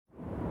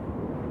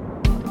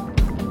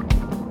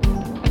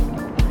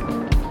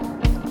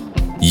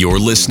You're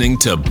listening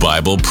to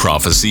Bible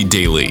Prophecy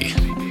Daily,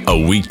 a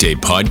weekday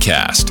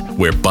podcast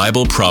where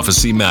Bible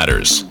prophecy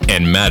matters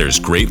and matters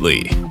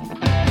greatly.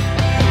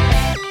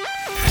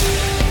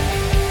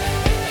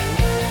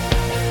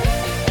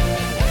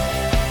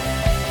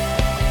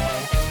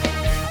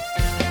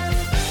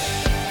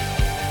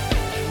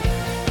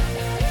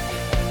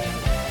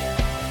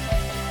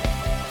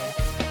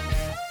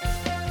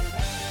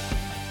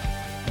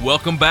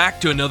 Welcome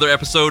back to another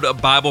episode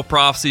of Bible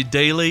Prophecy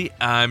Daily.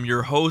 I'm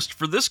your host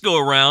for this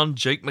go-around,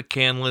 Jake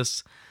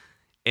McCandless,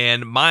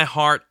 and my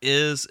heart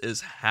is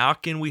how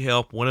can we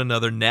help one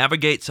another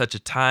navigate such a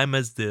time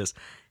as this?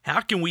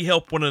 How can we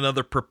help one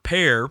another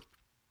prepare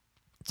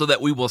so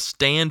that we will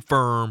stand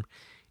firm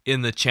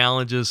in the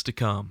challenges to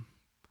come?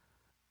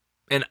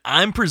 And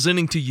I'm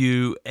presenting to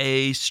you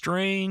a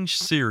strange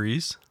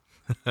series,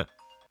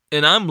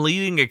 and I'm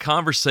leading a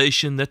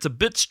conversation that's a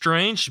bit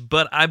strange,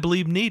 but I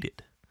believe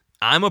needed.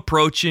 I'm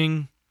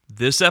approaching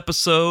this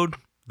episode,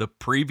 the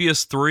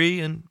previous three,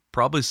 and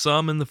probably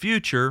some in the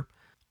future,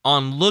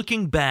 on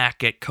looking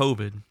back at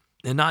COVID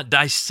and not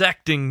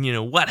dissecting,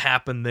 what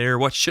happened there,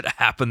 what should have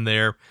happened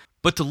there,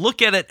 but to look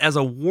at it as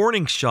a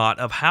warning shot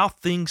of how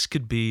things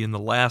could be in the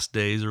last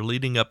days or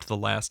leading up to the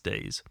last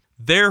days.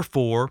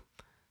 Therefore,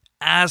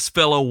 as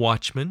fellow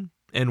watchmen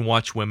and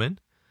watchwomen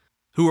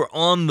who are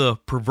on the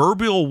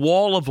proverbial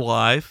wall of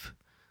life,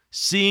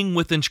 seeing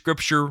within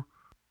Scripture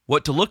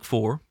what to look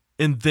for,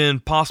 and then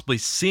possibly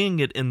seeing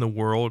it in the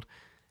world,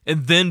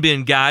 and then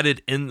being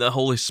guided in the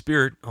Holy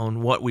Spirit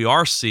on what we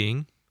are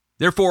seeing.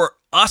 Therefore,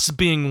 us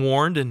being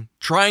warned and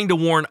trying to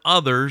warn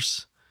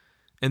others,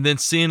 and then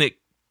seeing it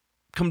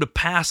come to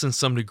pass in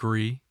some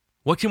degree,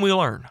 what can we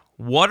learn?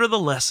 What are the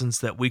lessons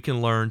that we can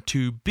learn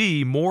to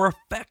be more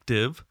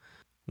effective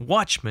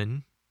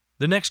watchmen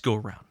the next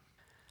go-around?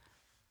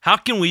 How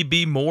can we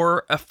be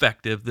more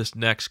effective this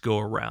next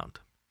go-around?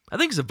 I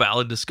think it's a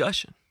valid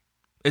discussion.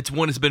 It's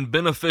one that's been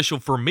beneficial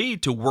for me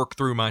to work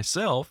through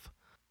myself,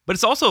 but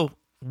it's also,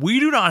 we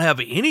do not have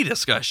any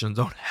discussions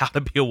on how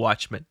to be a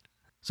watchman.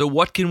 So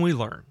what can we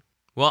learn?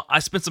 Well, I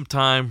spent some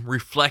time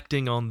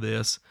reflecting on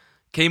this,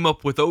 came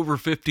up with over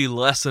 50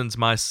 lessons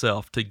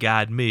myself to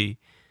guide me,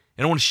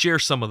 and I want to share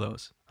some of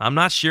those. I'm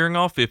not sharing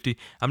all 50.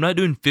 I'm not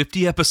doing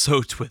 50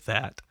 episodes with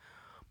that,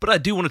 but I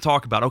do want to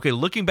talk about,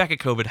 looking back at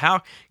COVID,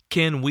 how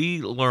can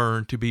we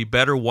learn to be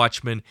better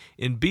watchmen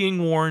in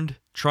being warned,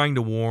 trying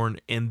to warn,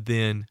 and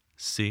then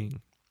seeing.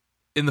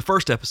 In the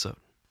first episode,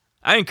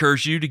 I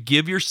encourage you to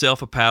give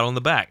yourself a pat on the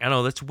back. I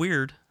know that's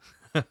weird,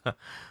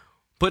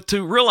 but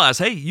to realize,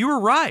 hey, you were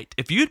right.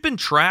 If you'd been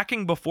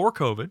tracking before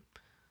COVID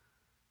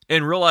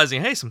and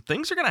realizing, hey, some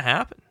things are going to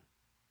happen,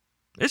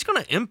 it's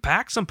going to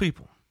impact some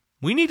people.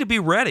 We need to be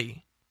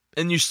ready.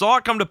 And you saw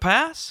it come to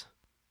pass,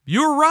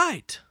 you were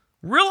right.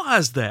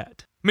 Realize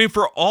that. I mean,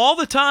 for all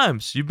the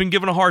times you've been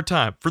given a hard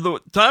time, for the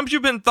times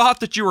you've been thought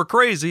that you were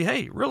crazy,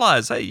 hey,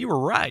 realize, hey, you were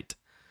right.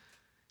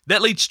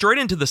 That leads straight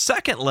into the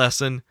second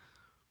lesson,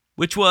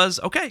 which was,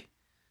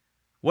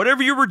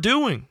 whatever you were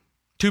doing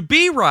to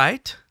be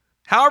right,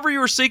 however you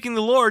were seeking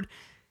the Lord,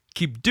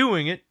 keep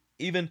doing it,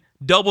 even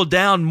double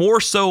down more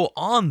so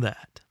on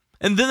that.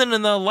 And then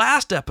in the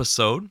last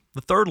episode,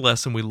 the third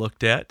lesson we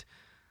looked at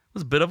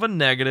was a bit of a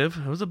negative.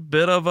 It was a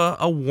bit of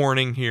a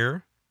warning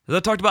here. As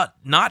I talked about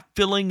not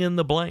filling in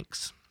the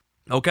blanks.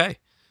 The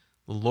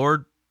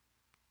Lord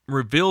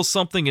reveals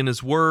something in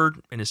His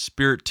Word and His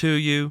Spirit to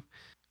you.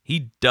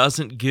 He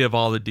doesn't give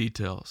all the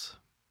details.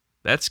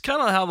 That's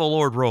kind of how the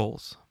Lord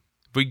rolls.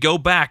 If we go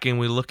back and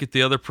we look at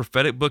the other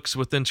prophetic books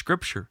within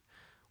Scripture,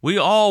 we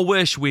all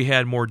wish we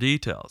had more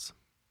details.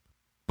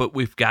 But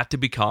we've got to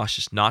be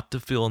cautious not to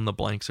fill in the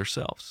blanks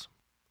ourselves.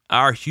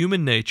 Our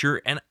human nature,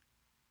 and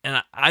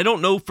I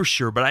don't know for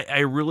sure, but I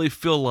really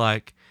feel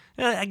like,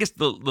 I guess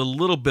the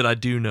little bit I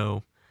do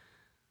know,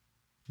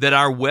 that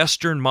our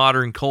Western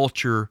modern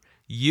culture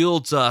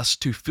yields us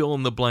to fill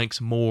in the blanks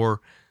more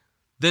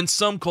than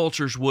some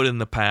cultures would in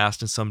the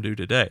past and some do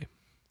today.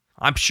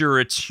 I'm sure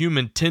it's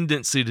human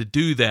tendency to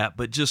do that,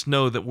 but just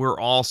know that we're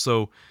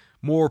also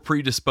more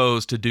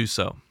predisposed to do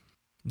so.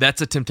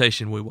 That's a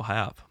temptation we will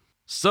have.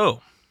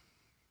 So,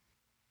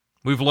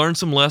 we've learned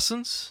some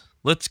lessons.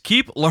 Let's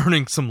keep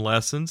learning some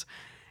lessons,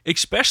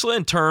 especially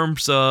in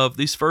terms of,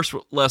 these first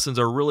lessons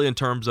are really in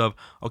terms of,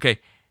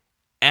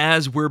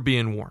 as we're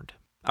being warned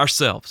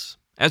ourselves,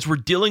 as we're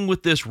dealing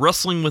with this,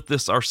 wrestling with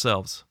this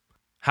ourselves,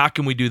 how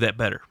can we do that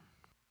better?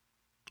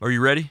 Are you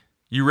ready?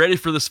 You ready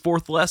for this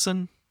fourth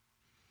lesson?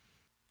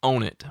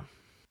 Own it.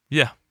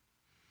 Yeah.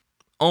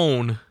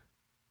 Own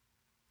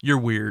your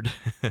weird.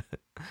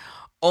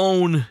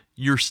 Own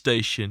your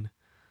station.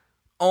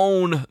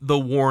 Own the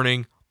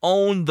warning.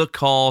 Own the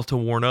call to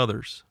warn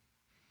others.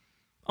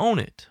 Own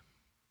it.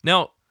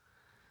 Now,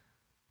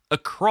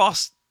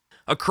 across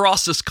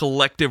this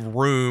collective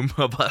room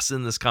of us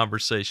in this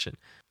conversation,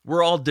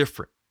 we're all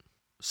different.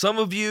 Some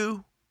of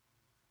you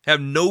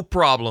have no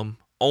problem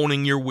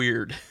owning your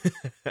weird.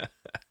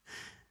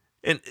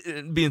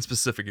 and being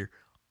specific here,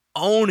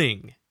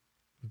 owning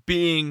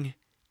being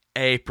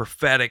a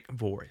prophetic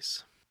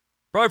voice.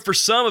 Probably for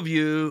some of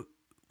you,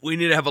 we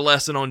need to have a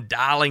lesson on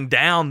dialing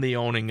down the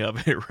owning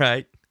of it,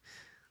 right?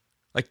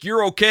 Like,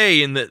 you're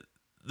okay in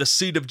the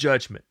seat of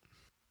judgment.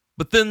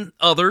 But then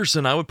others,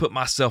 and I would put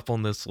myself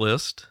on this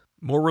list,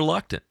 more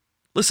reluctant.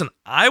 Listen,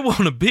 I want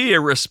to be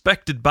a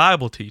respected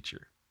Bible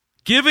teacher.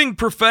 Giving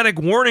prophetic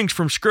warnings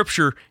from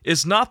Scripture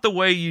is not the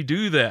way you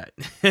do that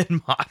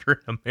in modern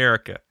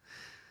America.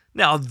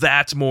 Now,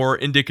 that's more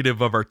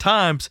indicative of our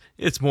times.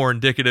 It's more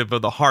indicative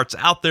of the hearts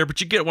out there, but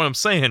you get what I'm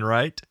saying,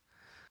 right?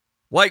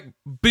 Like,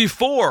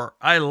 before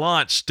I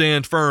launched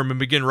Stand Firm and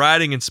began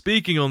writing and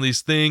speaking on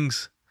these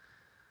things,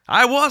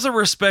 I was a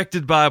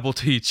respected Bible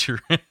teacher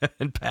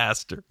and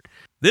pastor.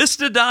 This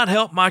did not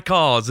help my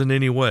cause in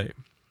any way,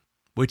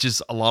 which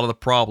is a lot of the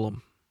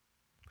problem.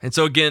 And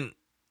so again,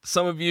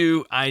 some of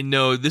you, I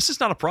know this is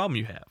not a problem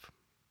you have.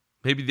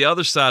 Maybe the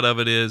other side of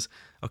it is,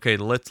 okay,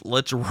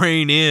 let's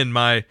rein in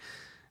my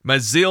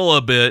zeal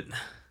a bit.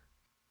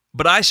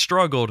 But I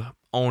struggled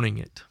owning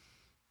it.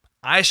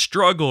 I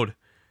struggled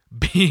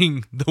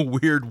being the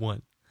weird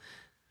one.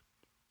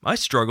 I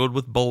struggled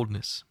with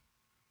boldness.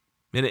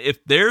 And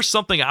if there's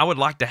something I would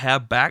like to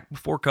have back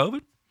before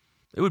COVID,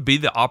 it would be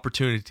the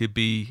opportunity to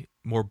be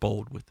more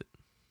bold with it.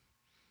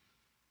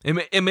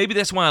 And maybe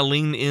that's why I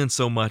lean in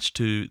so much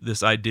to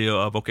this idea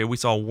of, okay, we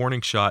saw a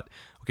warning shot.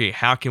 Okay,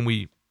 how can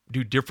we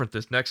do different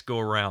this next go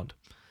around?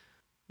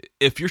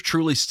 If you're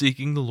truly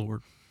seeking the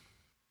Lord,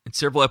 in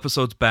several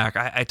episodes back,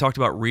 I talked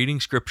about reading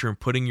Scripture and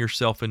putting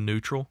yourself in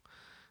neutral.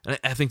 And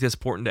I think that's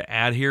important to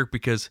add here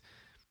because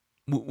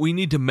we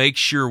need to make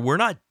sure we're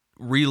not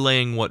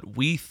relaying what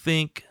we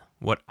think,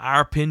 what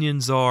our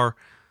opinions are,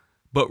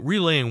 but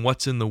relaying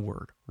what's in the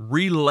Word,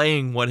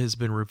 relaying what has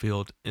been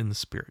revealed in the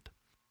Spirit.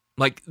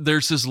 Like,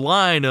 there's this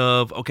line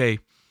of, okay,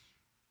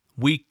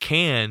 we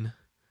can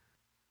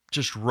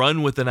just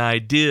run with an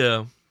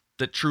idea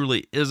that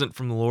truly isn't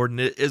from the Lord and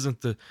it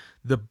isn't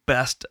the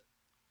best,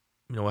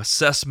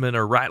 assessment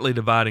or rightly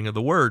dividing of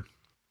the Word.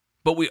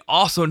 But we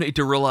also need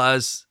to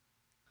realize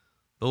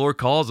the Lord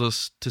calls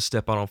us to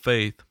step out on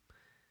faith.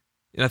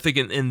 And I think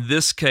in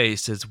this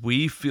case, as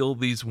we feel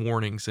these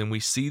warnings and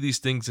we see these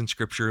things in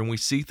Scripture and we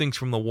see things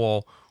from the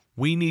wall,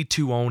 we need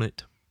to own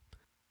it.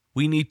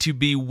 We need to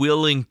be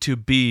willing to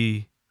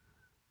be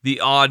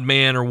the odd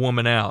man or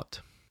woman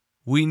out.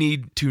 We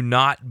need to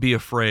not be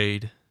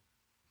afraid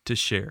to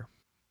share.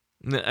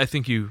 And I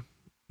think you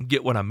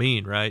get what I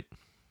mean, right?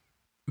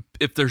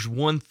 If there's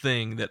one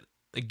thing that,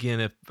 again,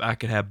 if I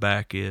could have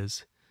back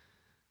is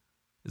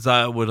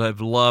I would have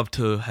loved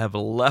to have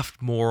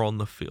left more on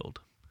the field.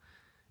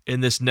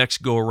 In this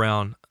next go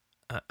around,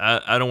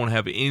 I don't want to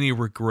have any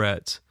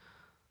regrets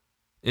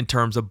in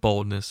terms of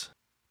boldness,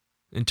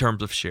 in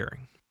terms of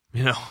sharing.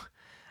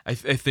 I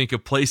think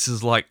of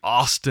places like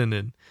Austin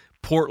and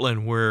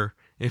Portland where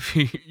if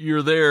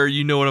you're there,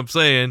 you know what I'm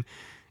saying,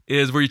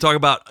 is where you talk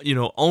about,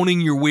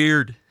 owning your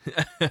weird,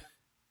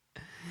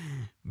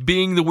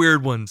 being the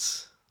weird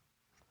ones.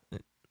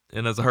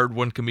 And as I heard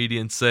one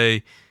comedian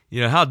say,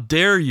 how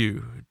dare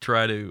you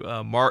try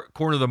to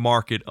corner the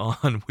market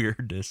on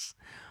weirdness.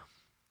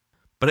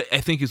 But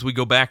I think as we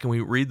go back and we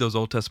read those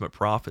Old Testament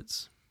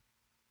prophets,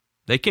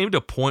 they came to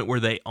a point where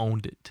they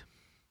owned it.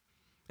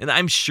 And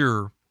I'm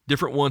sure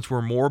different ones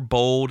were more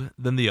bold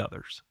than the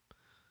others.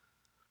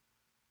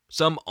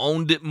 Some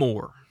owned it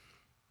more.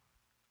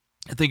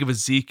 I think of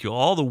Ezekiel,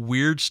 all the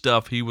weird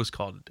stuff he was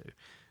called to do.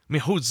 I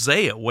mean,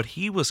 Hosea, what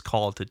he was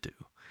called to do.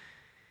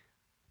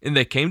 And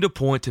they came to a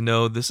point to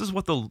know this is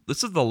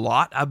the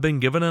lot I've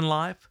been given in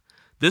life.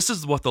 This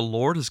is what the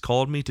Lord has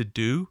called me to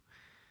do.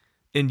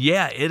 And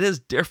yeah, it is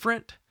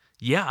different.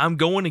 Yeah, I'm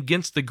going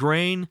against the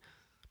grain,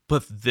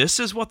 but this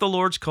is what the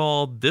Lord's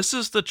called. This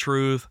is the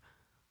truth.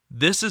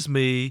 This is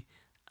me.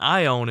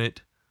 I own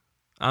it.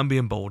 I'm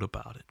being bold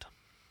about it.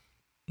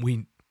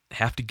 We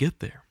have to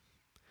get there.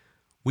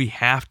 We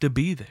have to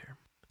be there.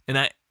 And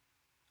I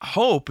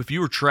hope if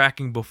you were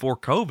tracking before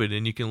COVID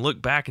and you can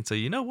look back and say,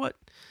 you know what?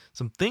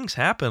 Some things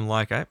happened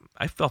like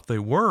I felt they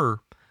were.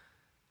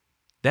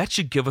 That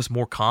should give us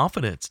more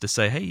confidence to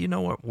say, hey, you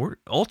know what? We're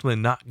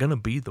ultimately not going to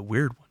be the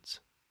weird ones.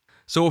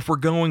 So if we're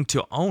going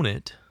to own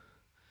it,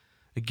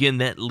 again,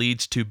 that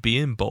leads to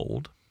being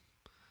bold,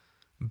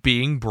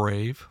 being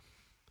brave.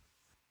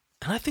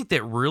 And I think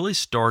that really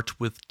starts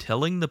with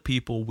telling the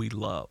people we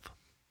love.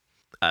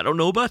 I don't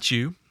know about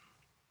you,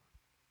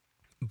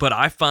 but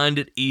I find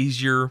it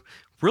easier,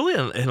 really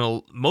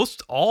in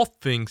most all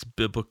things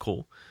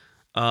biblical,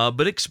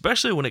 but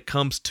especially when it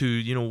comes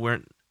to,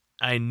 where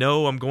I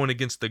know I'm going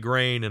against the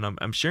grain and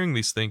I'm sharing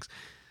these things,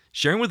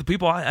 sharing with the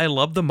people I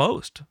love the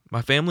most,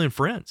 my family and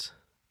friends.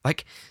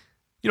 Like,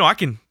 I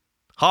can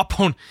hop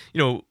on,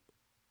 come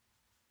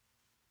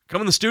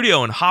in the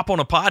studio and hop on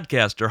a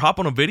podcast or hop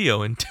on a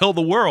video and tell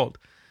the world.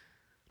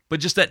 But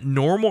just that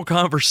normal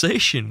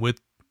conversation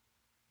with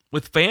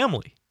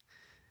family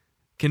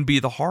can be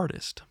the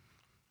hardest.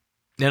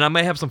 And I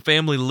may have some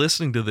family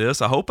listening to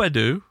this. I hope I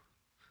do.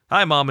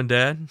 Hi, Mom and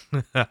Dad.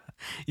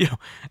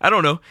 I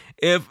don't know.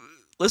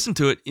 Listen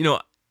to it.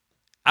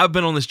 I've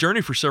been on this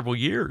journey for several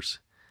years.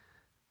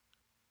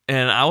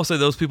 And I will say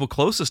those people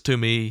closest to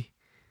me,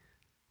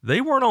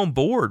 they weren't on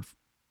board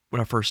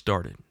when I first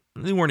started.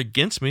 They weren't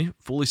against me,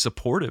 fully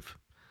supportive.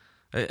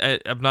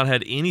 I've not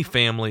had any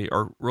family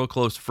or real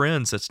close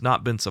friends that's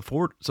not been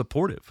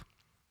supportive.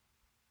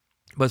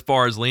 But as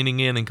far as leaning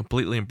in and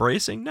completely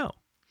embracing, no.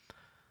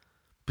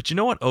 But you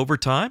know what? Over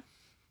time,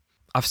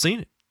 I've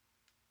seen it.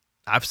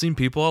 I've seen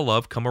people I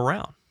love come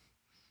around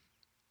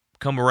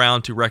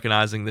to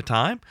recognizing the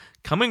time,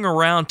 coming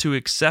around to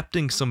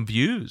accepting some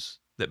views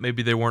that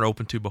maybe they weren't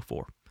open to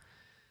before.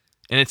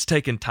 And it's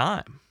taken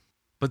time.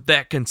 But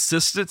that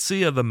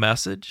consistency of the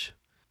message,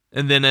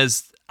 and then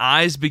as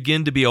eyes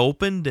begin to be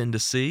opened and to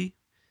see,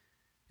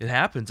 it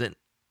happens.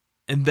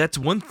 And that's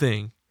one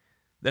thing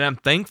that I'm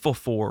thankful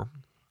for,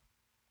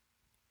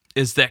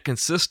 is that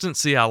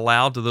consistency I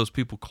allowed to those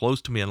people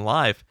close to me in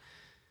life.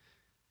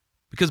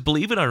 Because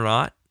believe it or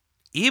not,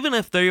 even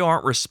if they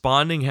aren't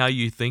responding how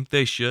you think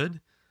they should,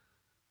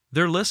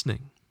 they're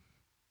listening.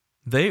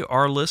 They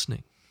are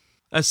listening.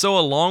 And so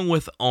along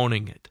with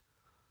owning it,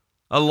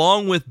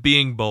 along with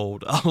being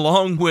bold,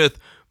 along with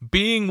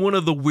being one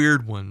of the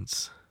weird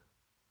ones,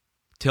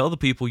 tell the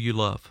people you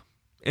love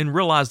and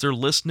realize they're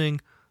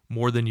listening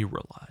more than you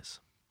realize.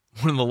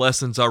 One of the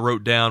lessons I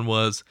wrote down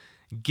was,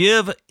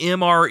 give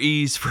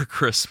MREs for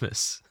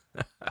Christmas.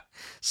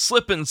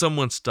 Slip it in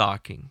someone's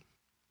stocking.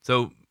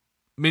 So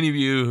many of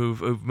you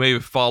who've maybe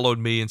followed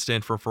me in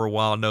Stanford for a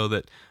while know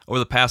that over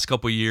the past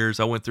couple of years,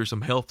 I went through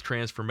some health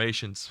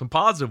transformations, some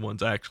positive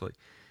ones actually,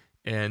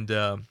 and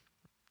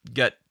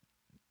got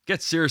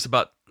serious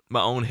about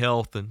my own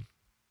health and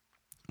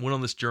went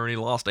on this journey,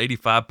 lost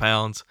 85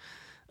 pounds,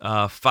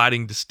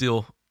 fighting to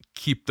still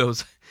keep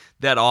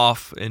that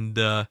off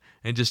and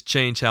just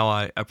change how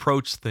I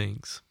approach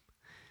things.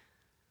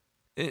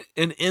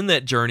 And in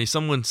that journey,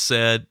 someone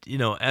said,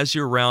 as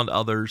you're around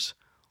others,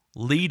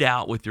 lead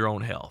out with your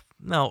own health.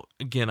 Now,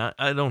 again,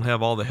 I don't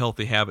have all the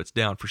healthy habits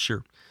down for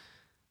sure.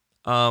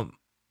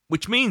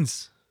 Which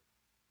means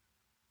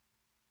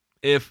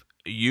if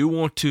you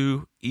want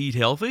to eat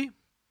healthy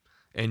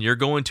and you're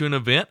going to an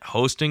event,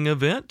 hosting an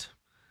event,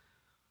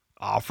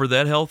 offer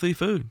that healthy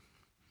food.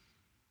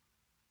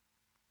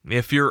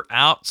 If you're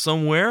out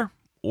somewhere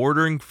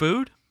ordering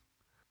food,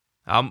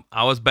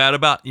 I was bad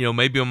about,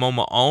 maybe I'm on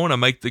my own. I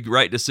make the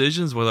right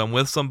decisions. When I'm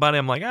with somebody,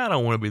 I'm like, I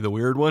don't want to be the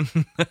weird one.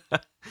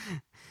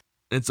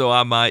 And so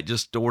I might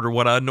just order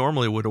what I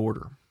normally would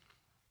order.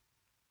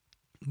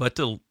 But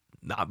to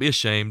not be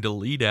ashamed, to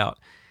lead out.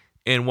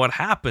 And what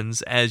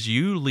happens as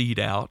you lead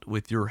out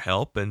with your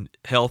health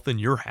and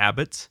your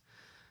habits,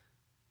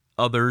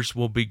 others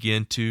will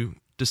begin to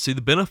see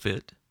the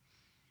benefit,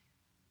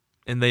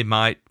 and they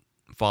might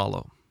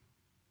follow.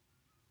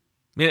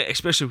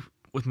 Especially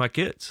with my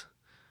kids.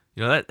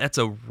 That's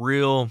a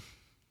real,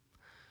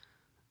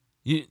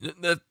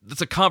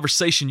 that's a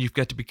conversation you've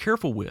got to be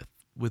careful with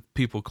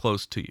people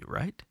close to you,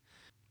 right?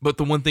 But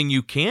the one thing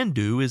you can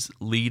do is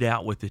lead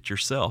out with it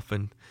yourself.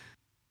 And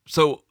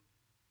so,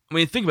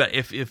 think about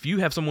it. If you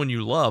have someone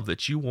you love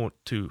that you want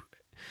to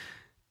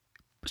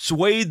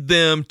persuade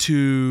them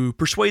to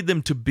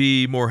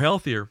be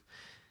healthier,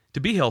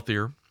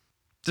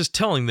 just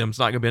telling them it's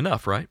not going to be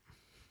enough, right?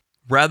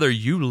 Rather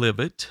you live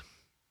it,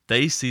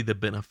 they see the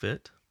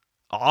benefit,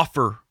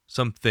 offer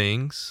some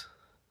things,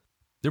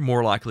 they're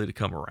more likely to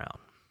come around.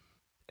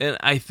 And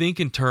I think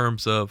in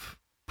terms of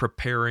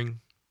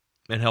preparing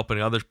and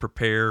helping others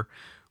prepare,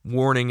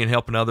 warning and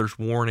helping others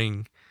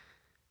warning,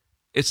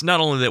 it's not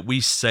only that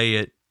we say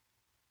it,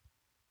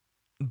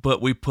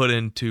 but we put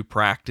into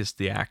practice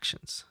the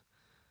actions.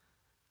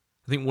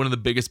 I think one of the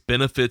biggest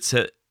benefits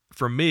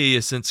for me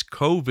is since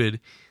COVID,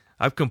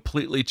 I've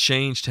completely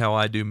changed how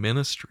I do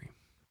ministry.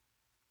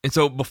 And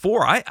so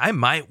before,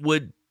 I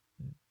would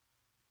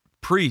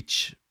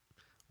preach,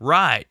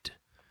 write,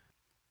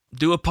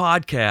 do a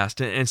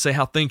podcast and say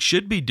how things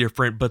should be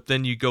different, but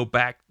then you go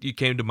back, you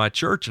came to my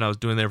church and I was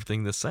doing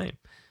everything the same.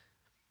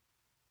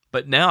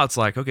 But now it's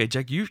like, okay,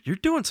 Jack, you're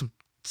doing some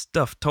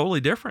stuff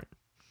totally different.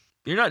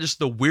 You're not just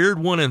the weird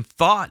one in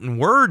thought and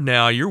word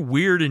now, you're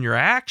weird in your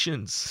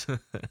actions.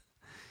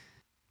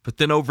 But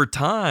then over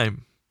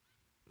time,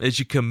 as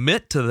you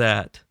commit to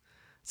that,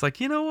 it's like,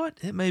 you know what?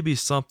 It may be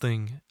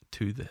something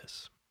to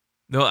this.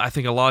 No, I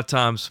think a lot of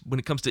times when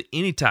it comes to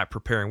any type of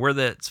preparing,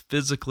 whether that's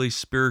physically,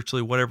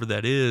 spiritually, whatever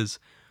that is,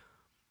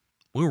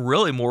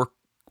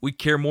 we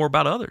care more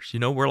about others.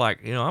 We're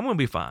like, I'm going to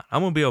be fine.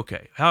 I'm going to be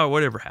okay.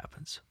 Whatever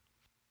happens.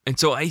 And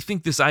so I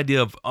think this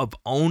idea of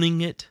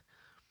owning it,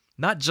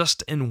 not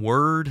just in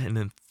word and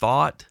in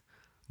thought,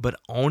 but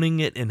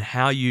owning it in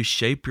how you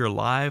shape your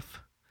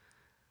life.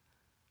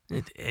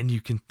 And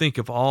you can think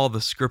of all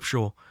the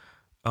scriptural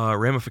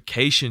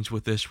ramifications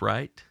with this,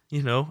 right?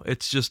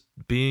 It's just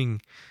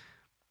being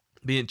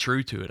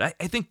true to it.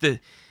 I think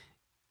that,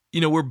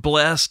 we're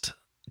blessed.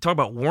 Talk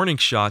about warning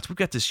shots. We've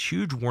got this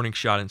huge warning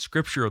shot in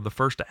Scripture of the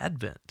first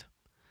Advent.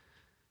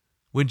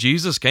 When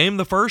Jesus came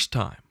the first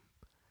time,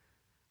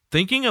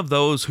 thinking of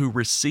those who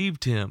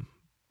received him,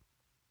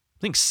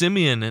 I think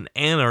Simeon and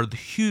Anna are the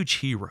huge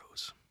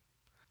heroes.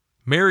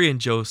 Mary and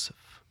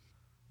Joseph,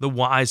 the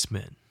wise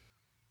men,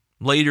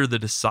 later the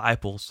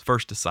disciples,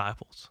 first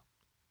disciples.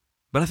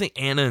 But I think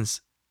Anna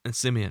and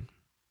Simeon,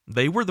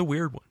 they were the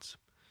weird ones.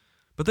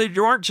 But they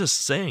aren't just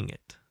saying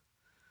it.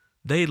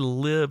 They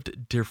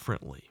lived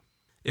differently.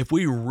 If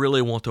we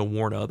really want to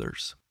warn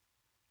others,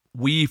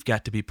 we've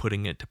got to be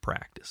putting it to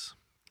practice.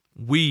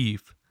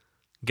 We've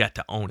got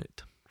to own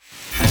it.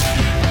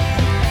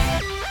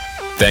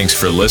 Thanks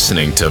for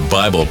listening to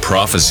Bible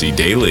Prophecy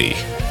Daily.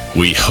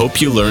 We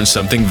hope you learned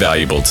something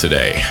valuable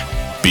today.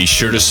 Be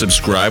sure to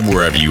subscribe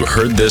wherever you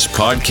heard this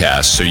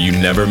podcast so you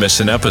never miss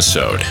an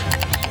episode.